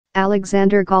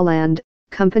Alexander Gauland,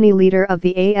 company leader of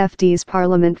the AfD's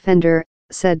Parliament Fender,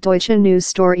 said Deutsche News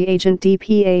story agent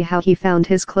DPA how he found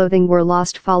his clothing were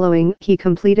lost following he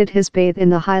completed his bathe in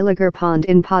the Heiliger Pond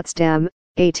in Potsdam,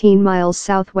 18 miles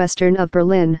southwestern of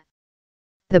Berlin.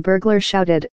 The burglar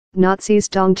shouted, "Nazis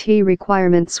don't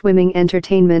requirement swimming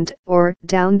entertainment," or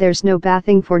 "Down there's no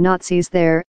bathing for Nazis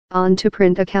there," on to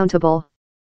print accountable.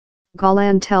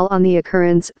 Gauland tell on the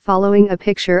occurrence following a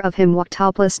picture of him walked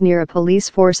topless near a police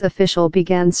force official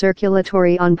began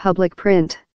circulatory on public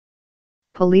print.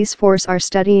 Police force are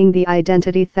studying the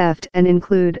identity theft and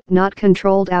include not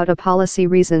controlled out a policy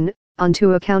reason,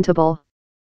 onto accountable.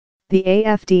 The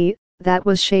AfD, that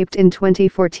was shaped in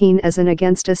 2014 as an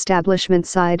against establishment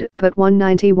side but won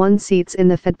 91 seats in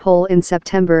the Fed poll in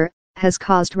September, has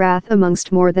caused wrath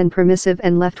amongst more than permissive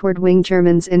and leftward-wing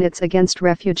Germans in its against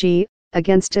refugee,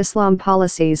 against Islam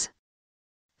policies.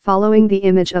 Following the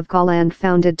image of Gauland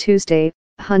founded Tuesday,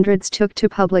 hundreds took to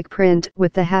public print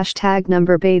with the hashtag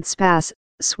number Bade Spaß,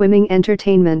 swimming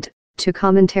entertainment, to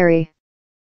commentary.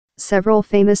 Several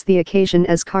famous the occasion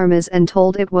as karmas and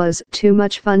told it was too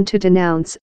much fun to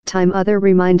denounce. Time other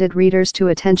reminded readers to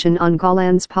attention on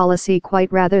Gauland's policy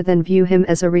quite rather than view him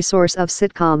as a resource of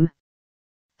sitcom.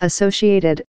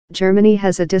 Associated, Germany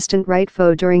has a distant right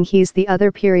foe during he's the other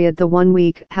period the 1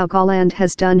 week how Gauland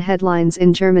has done headlines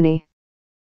in Germany.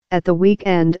 At the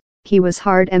weekend, he was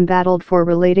hard embattled for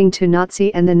relating to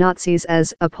Nazi and the Nazis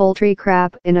as a poultry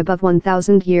crap in above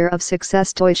 1000 year of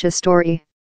success Deutsche story.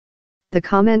 The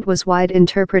comment was wide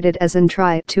interpreted as an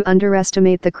try to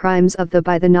underestimate the crimes of the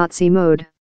by the Nazi mode.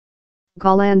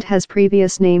 Gauland has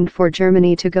previous named for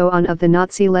Germany to go on of the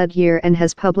Nazi-led year and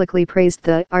has publicly praised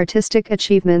the artistic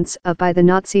achievements of by the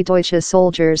Nazi Deutsche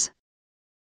soldiers.